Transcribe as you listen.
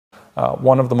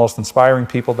One of the most inspiring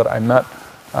people that I met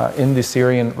in the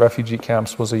Syrian refugee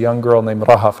camps was a young girl named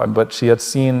Rahaf, but she had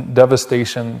seen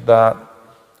devastation that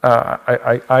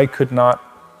I could not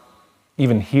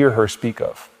even hear her speak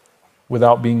of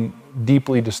without being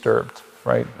deeply disturbed,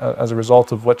 right, as a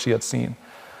result of what she had seen.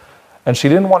 And she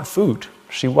didn't want food.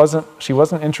 She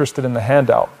wasn't interested in the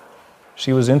handout.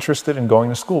 She was interested in going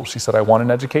to school. She said, I want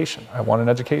an education. I want an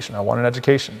education. I want an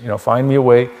education. You know, find me a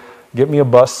way, get me a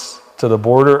bus to the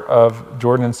border of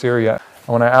Jordan and Syria.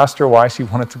 And when I asked her why she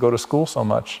wanted to go to school so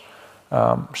much,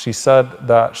 she said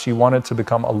that she wanted to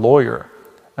become a lawyer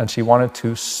and she wanted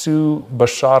to sue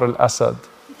Bashar al-Assad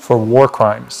for war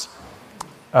crimes.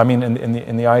 I mean, in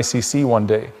the ICC one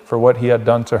day for what he had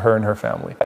done to her and her family.